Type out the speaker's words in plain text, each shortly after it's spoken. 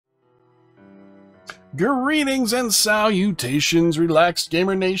Greetings and salutations, relaxed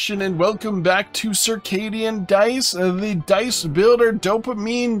gamer nation, and welcome back to Circadian Dice, the dice builder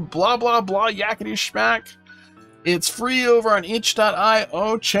dopamine blah blah blah yakety schmack. It's free over on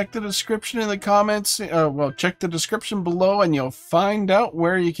itch.io. Check the description in the comments. Check the description below, and you'll find out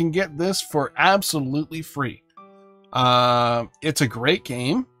where you can get this for absolutely free. It's a great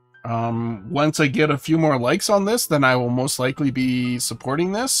game. Once I get a few more likes on this, then I will most likely be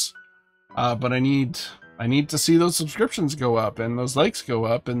supporting this. But I need to see those subscriptions go up and those likes go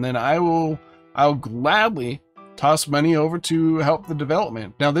up, and then I'll gladly toss money over to help the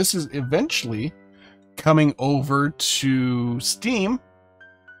development. Now, this is eventually coming over to Steam,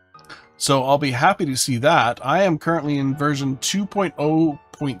 so I'll be happy to see that. I am currently in version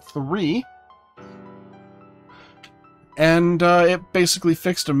 2.0.3, and it basically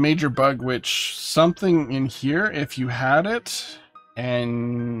fixed a major bug, which something in here, if you had it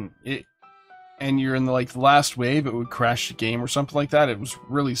and you're in the last wave, it would crash the game or something like that. It was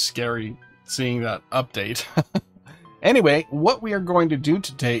really scary seeing that update. Anyway, what we are going to do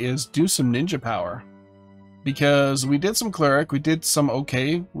today is do some ninja power, because we did some cleric. We did some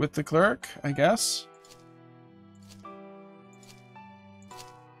okay with the cleric, I guess.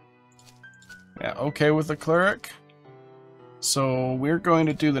 Yeah, okay with the cleric. So we're going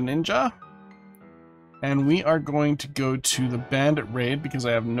to do the ninja. And we are going to go to the bandit raid because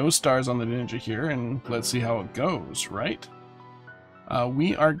I have no stars on the ninja here, and let's see how it goes, right?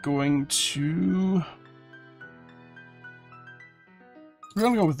 We are going to... We're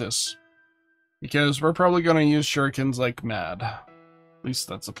going to go with this, because we're probably going to use shurikens like mad. At least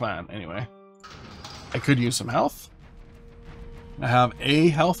that's the plan, anyway. I could use some health. I have a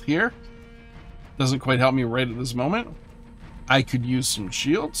health here. Doesn't quite help me right at this moment. I could use some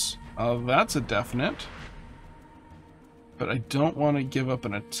shields. That's a definite. But I don't want to give up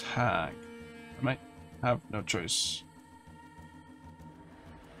an attack. I might have no choice.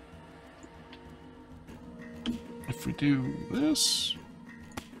 If we do this...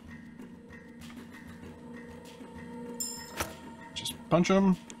 Just punch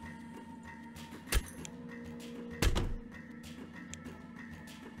him.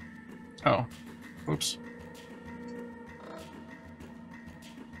 Oh. Whoops.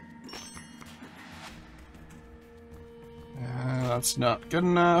 That's not good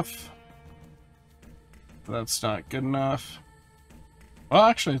enough. That's not good enough. Well,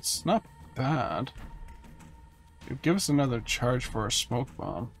 actually, it's not bad. It'd give us another charge for a smoke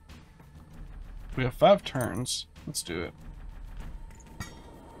bomb. We have 5 turns. Let's do it.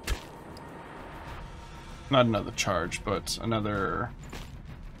 Not another charge, but another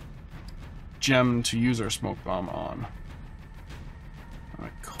gem to use our smoke bomb on. A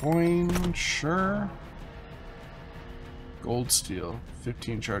coin, sure. Gold steel,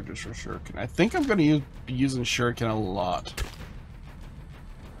 15 charges for shuriken. I think I'm going to be using shuriken a lot.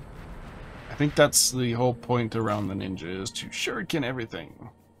 I think that's the whole point around the ninja, is to shuriken everything.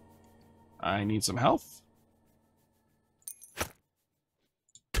 I need some health.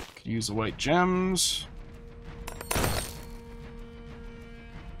 Could use the white gems.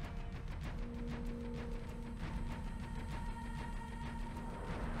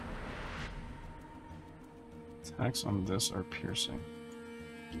 Attacks on this are piercing.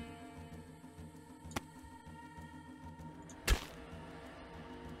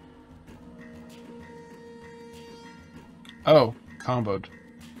 Oh, comboed.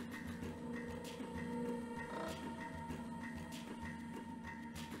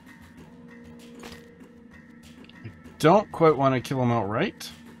 I don't quite want to kill him outright.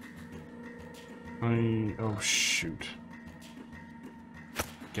 Oh shoot.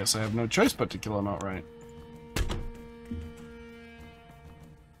 Guess I have no choice but to kill him outright.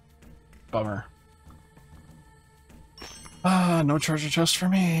 Bummer. Ah, no treasure chest for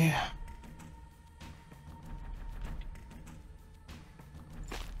me.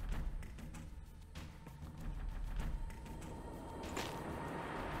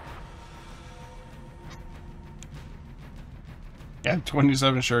 Yeah,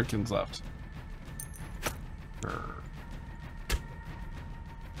 27 shurikens left.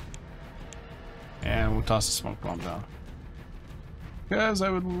 And we'll toss the smoke bomb down, because I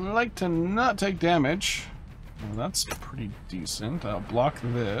would like to not take damage. Well, that's pretty decent. I'll block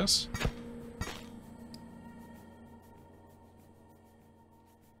this.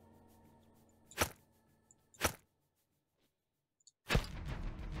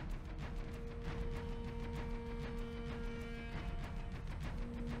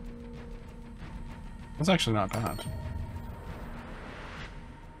 That's actually not bad.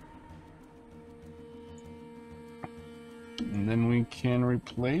 And then we can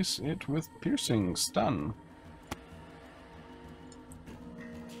replace it with piercing stun.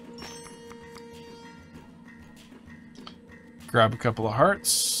 Grab a couple of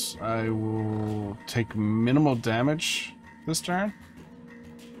hearts. I will take minimal damage this turn.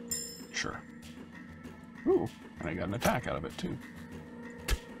 Sure. Ooh, and I got an attack out of it too.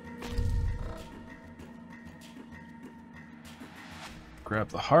 Grab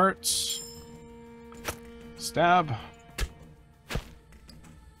the hearts. Stab.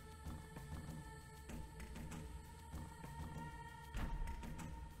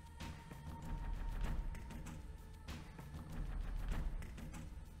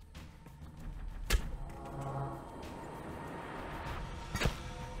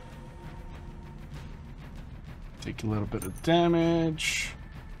 Take a little bit of damage.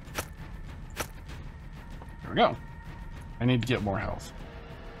 There we go. I need to get more health.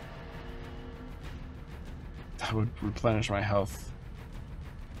 That would replenish my health.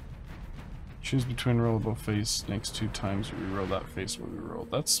 Choose between rollable face next 2 times. Reroll that face when we roll.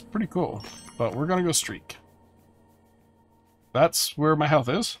 That's pretty cool. But we're gonna go streak. That's where my health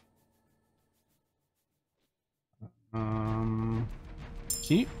is.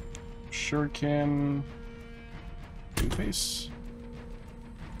 Keep. Shuriken. Face.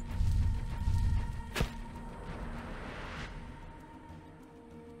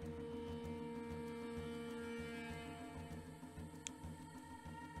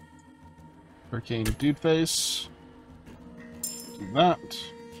 Hurricane Dude Face. Do that.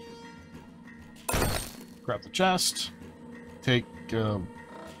 Grab the chest. Take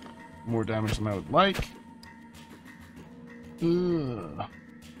more damage than I would like. Ugh.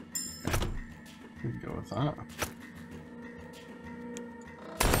 We can go with that.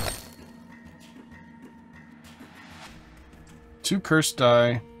 Two curse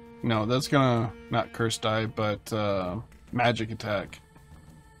die. No, that's gonna not curse die, but magic attack.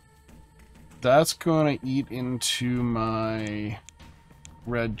 That's gonna eat into my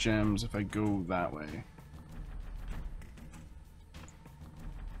red gems if I go that way.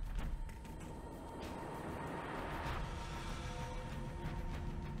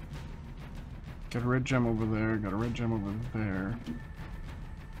 Got a red gem over there, got a red gem over there.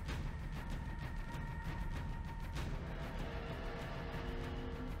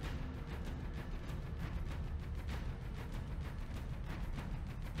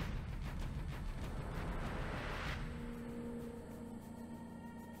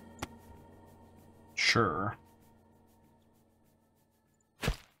 Sure.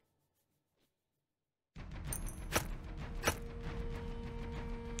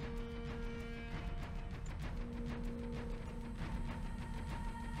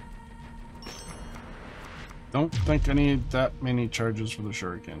 Don't think I need that many charges for the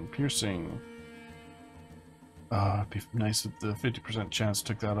Shuriken. Piercing. It'd be nice if the 50% chance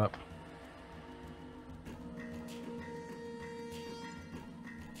took that up.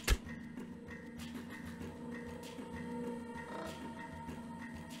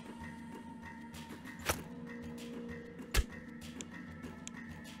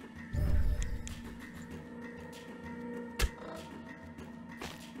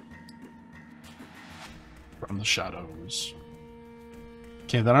 From the shadows.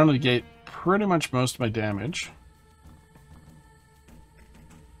 Okay, that'll negate pretty much most of my damage.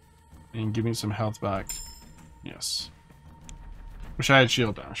 And give me some health back. Yes. Wish I had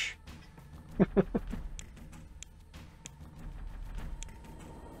shield dash.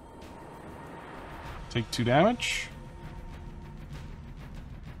 Take 2 damage.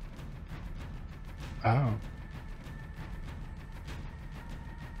 Oh.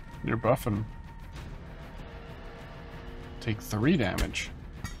 You're buffing. Take 3 damage.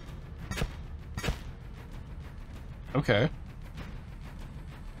 Okay.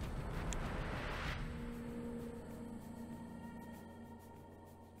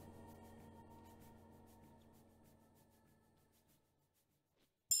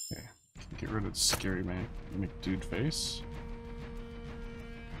 Okay. Get rid of the scary McDude face.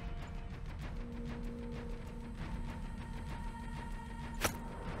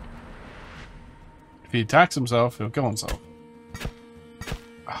 If he attacks himself, he'll kill himself.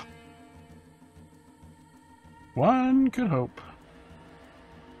 One could hope.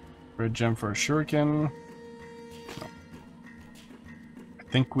 Red gem for a shuriken. No. I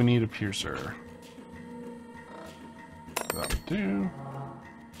think we need a piercer. That'll do.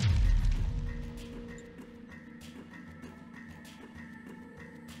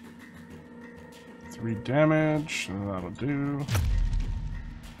 Three damage. That'll do.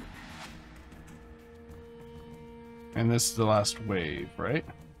 And this is the last wave, right?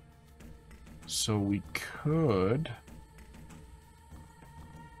 So we could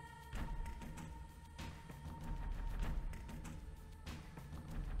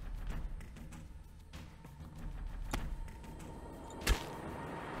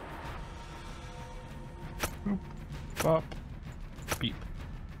Boop. Bop. Beep.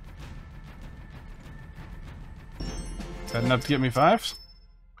 Is that enough to get me 5s?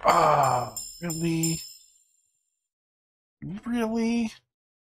 Ah, really? Really?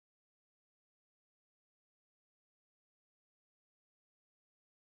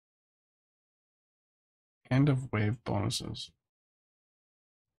 End of wave bonuses.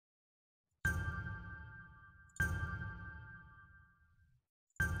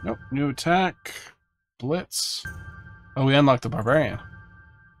 Nope. New attack. Blitz. Oh, we unlocked the barbarian.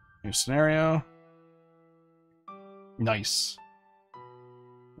 New scenario. Nice.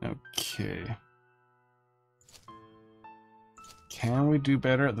 Okay. Can we do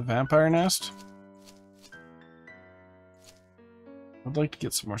better at the vampire nest? I'd like to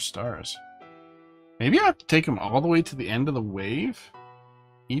get some more stars. Maybe I have to take them all the way to the end of the wave?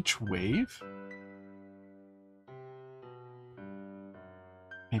 Each wave?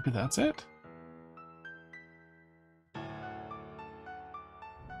 Maybe that's it?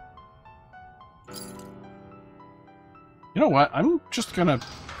 You know what? I'm just gonna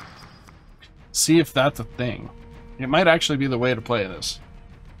see if that's a thing. It might actually be the way to play this.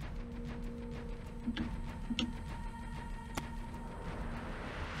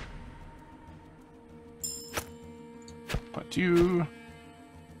 But you...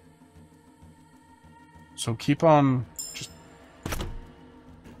 So keep on just...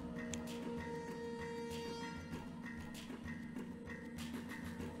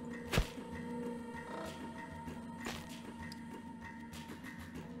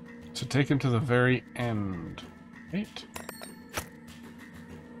 To take him to the very end. Wait.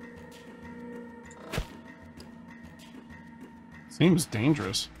 Seems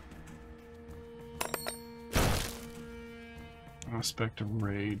dangerous. Aspect of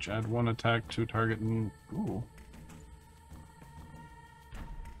rage. Add 1 attack to target and... Ooh.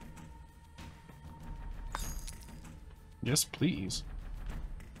 Yes, please.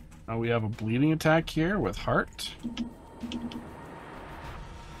 Now we have a bleeding attack here with heart.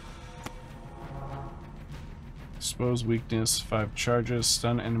 Expose weakness, 5 charges,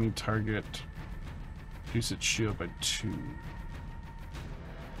 stun enemy target, reduce its shield by 2.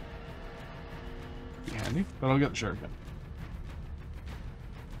 Be handy, but I'll get the shuriken.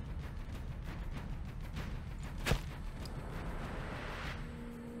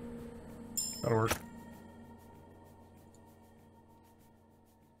 That'll work.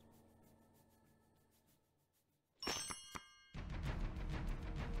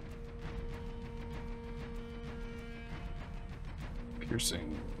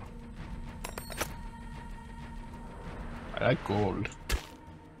 Piercing. I like gold.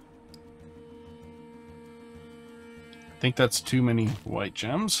 I think that's too many white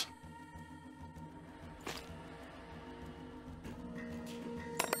gems.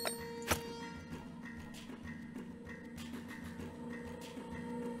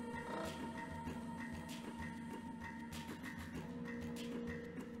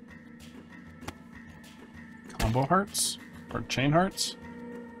 Combo hearts? Or chain hearts?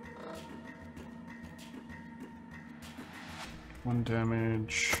 1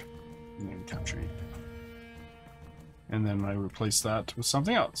 damage. And capturing. And then I replace that with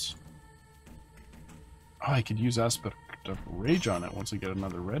something else. Oh, I could use Aspect of Rage on it once I get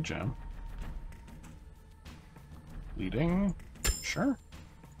another red gem. Bleeding. Sure.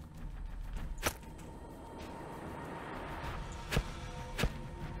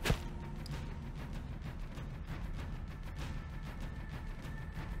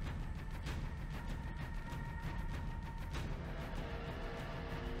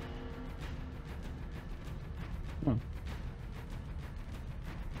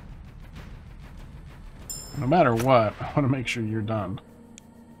 No matter what, I want to make sure you're done.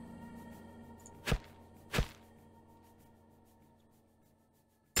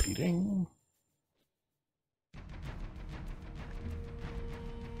 Eating.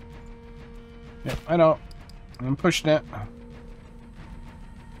 Yep, I know. I'm pushing it.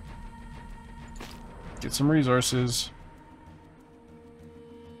 Get some resources.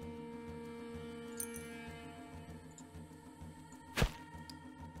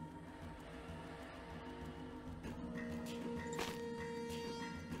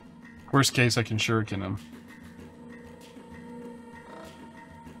 Worst case, I can shuriken him.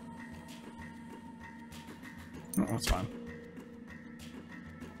 Oh, that's fine.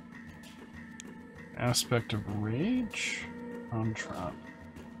 Aspect of Rage. On trap.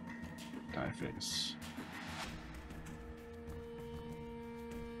 Die face.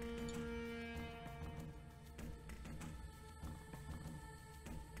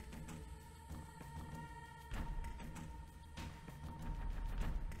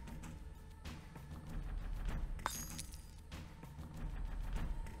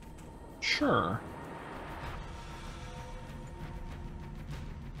 Sure.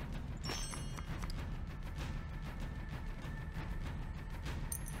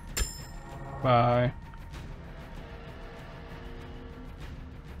 Bye.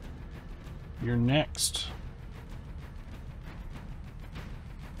 You're next.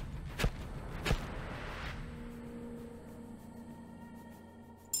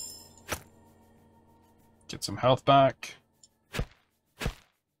 Get some health back.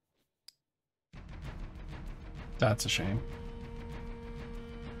 That's a shame.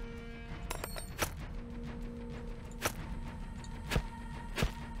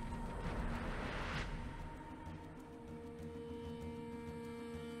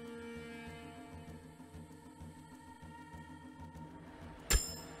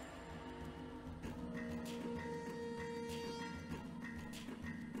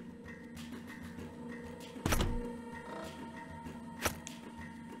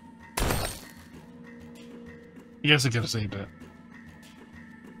 I guess I could have saved it.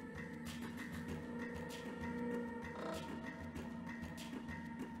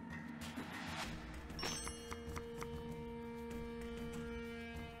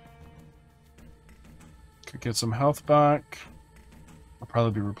 Could get some health back. I'll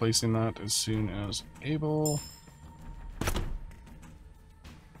probably be replacing that as soon as able.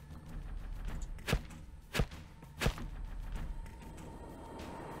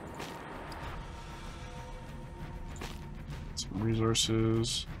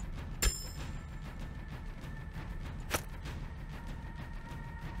 Resources.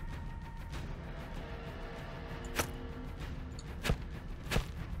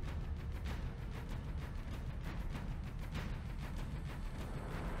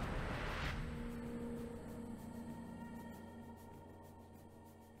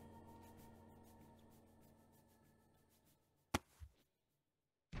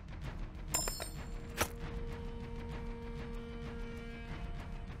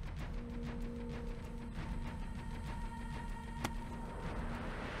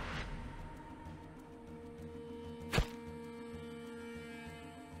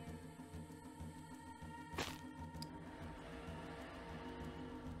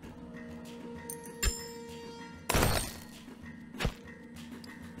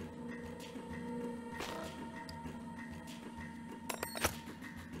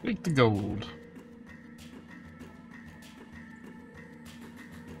 Take the gold.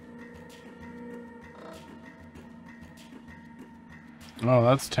 Oh,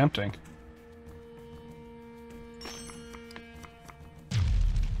 that's tempting.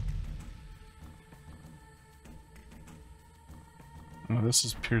 Oh, this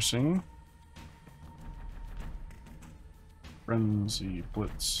is piercing. Frenzy,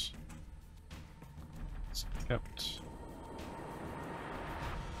 blitz. It's kept.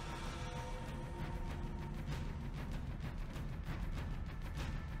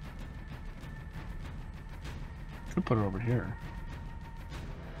 Could put it over here.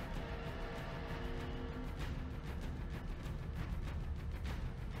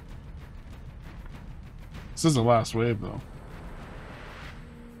 This is the last wave, though.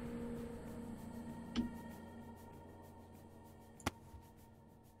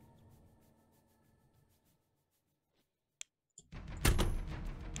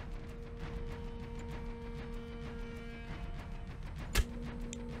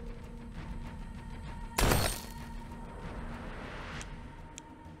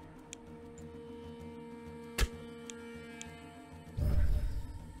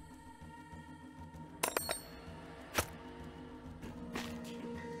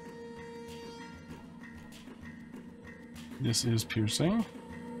 This is piercing.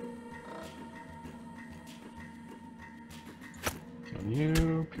 Kill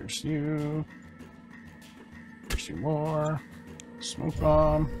you, pierce you. Pierce you more. Smoke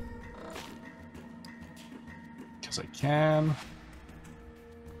bomb. Because I can.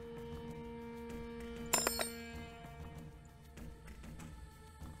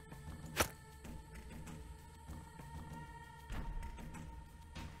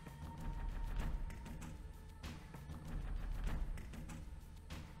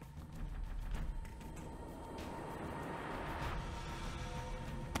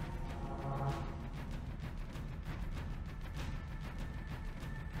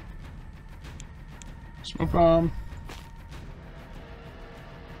 Smoke bomb.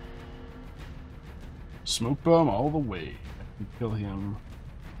 Smoke bomb all the way. I can kill him.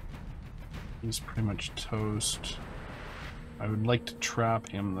 He's pretty much toast. I would like to trap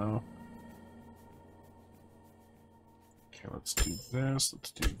him though. Okay, let's do this.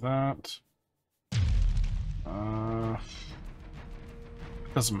 Let's do that.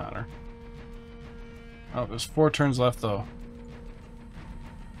 Doesn't matter. Oh, there's 4 turns left, though.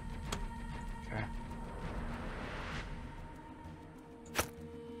 Okay.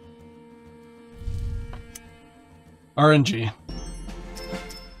 RNG.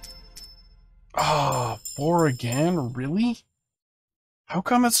 Oh, 4 again? Really? How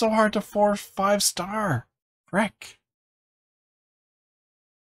come it's so hard to force 5-star? Frick.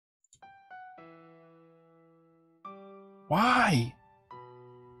 Why?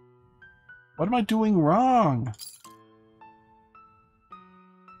 What am I doing wrong?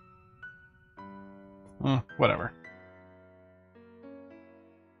 Whatever.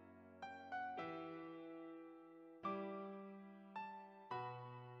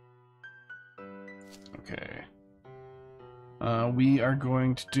 Okay. We are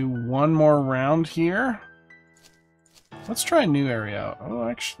going to do one more round here. Let's try a new area out. Oh,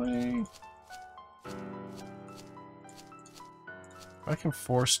 actually... if I can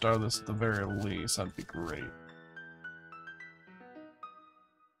 4-star this at the very least, that'd be great.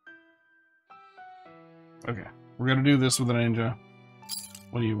 Okay, we're gonna do this with a ninja.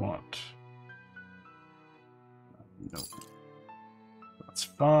 What do you want? Nope. That's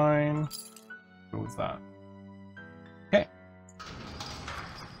fine. Go with that. Okay.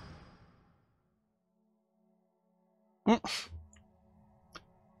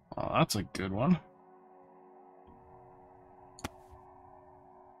 Oh, that's a good one.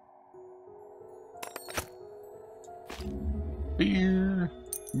 Fear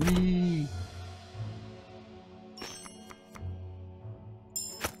me.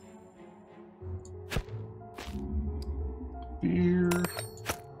 Fear.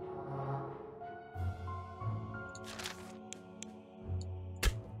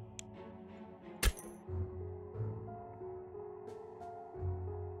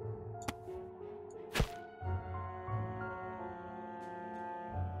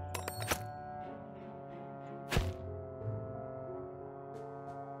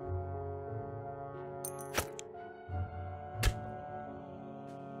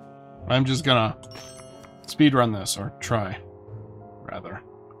 I'm just gonna speedrun this, or try, rather.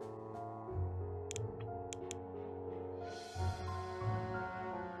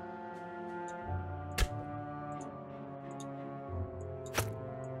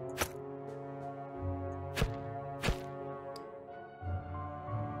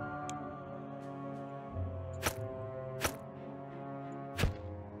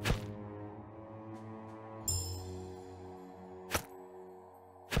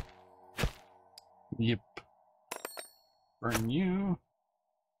 Yep. Burn you.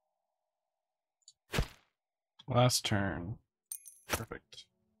 Last turn. Perfect.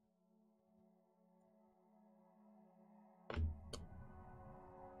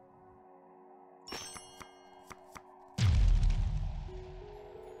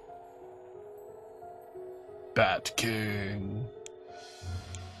 Bat King.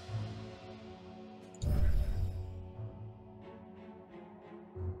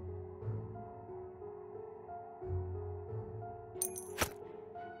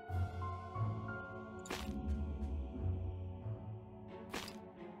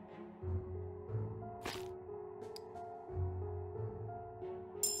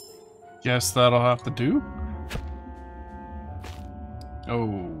 Guess that'll have to do. Oh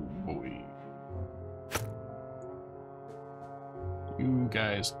boy. You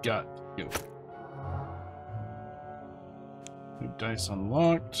guys got to go. New dice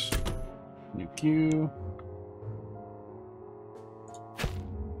unlocked. New queue.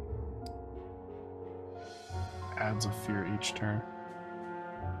 Adds a fear each turn.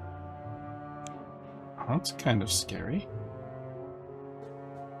 Oh, that's kind of scary.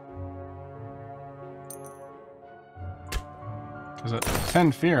 Because at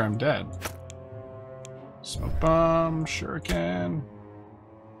 10 fear, I'm dead. Smoke bomb, shuriken.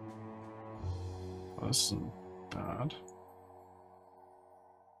 Well, this isn't bad.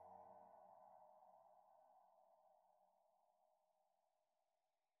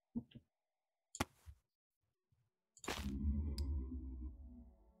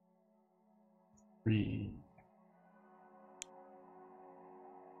 Three.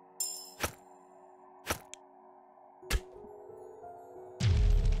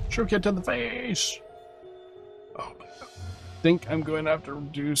 Shuriken to the face! Oh my god. I think I'm going to have to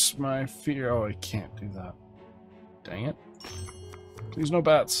reduce my fear. Oh, I can't do that. Dang it. Please no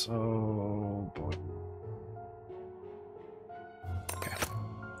bats. Oh boy. Okay.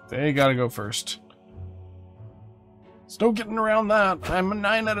 They gotta go first. There's no getting around that. I'm a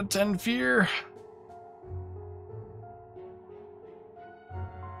 9 out of 10 fear.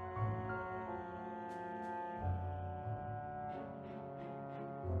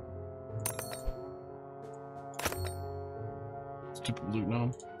 Stupid loot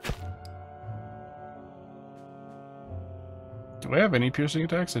gnome. Do I have any piercing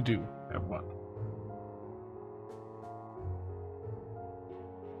attacks? I do have one.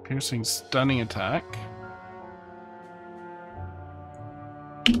 Piercing stunning attack.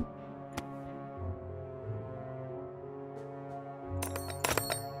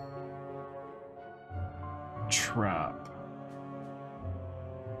 Trap.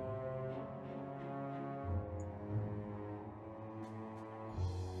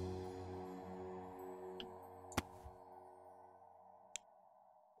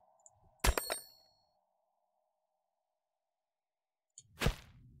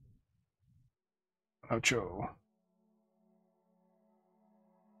 Oucho.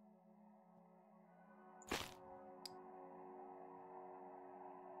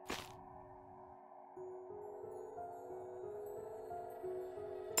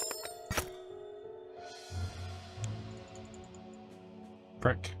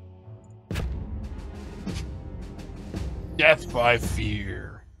 Prick. Death by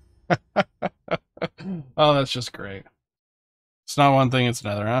fear. Oh, that's just great. It's not one thing, it's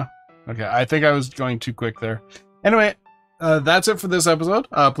another, huh? Okay, I think I was going too quick there. Anyway, that's it for this episode.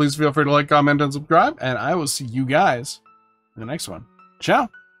 Please feel free to like, comment, and subscribe, and I will see you guys in the next one. Ciao!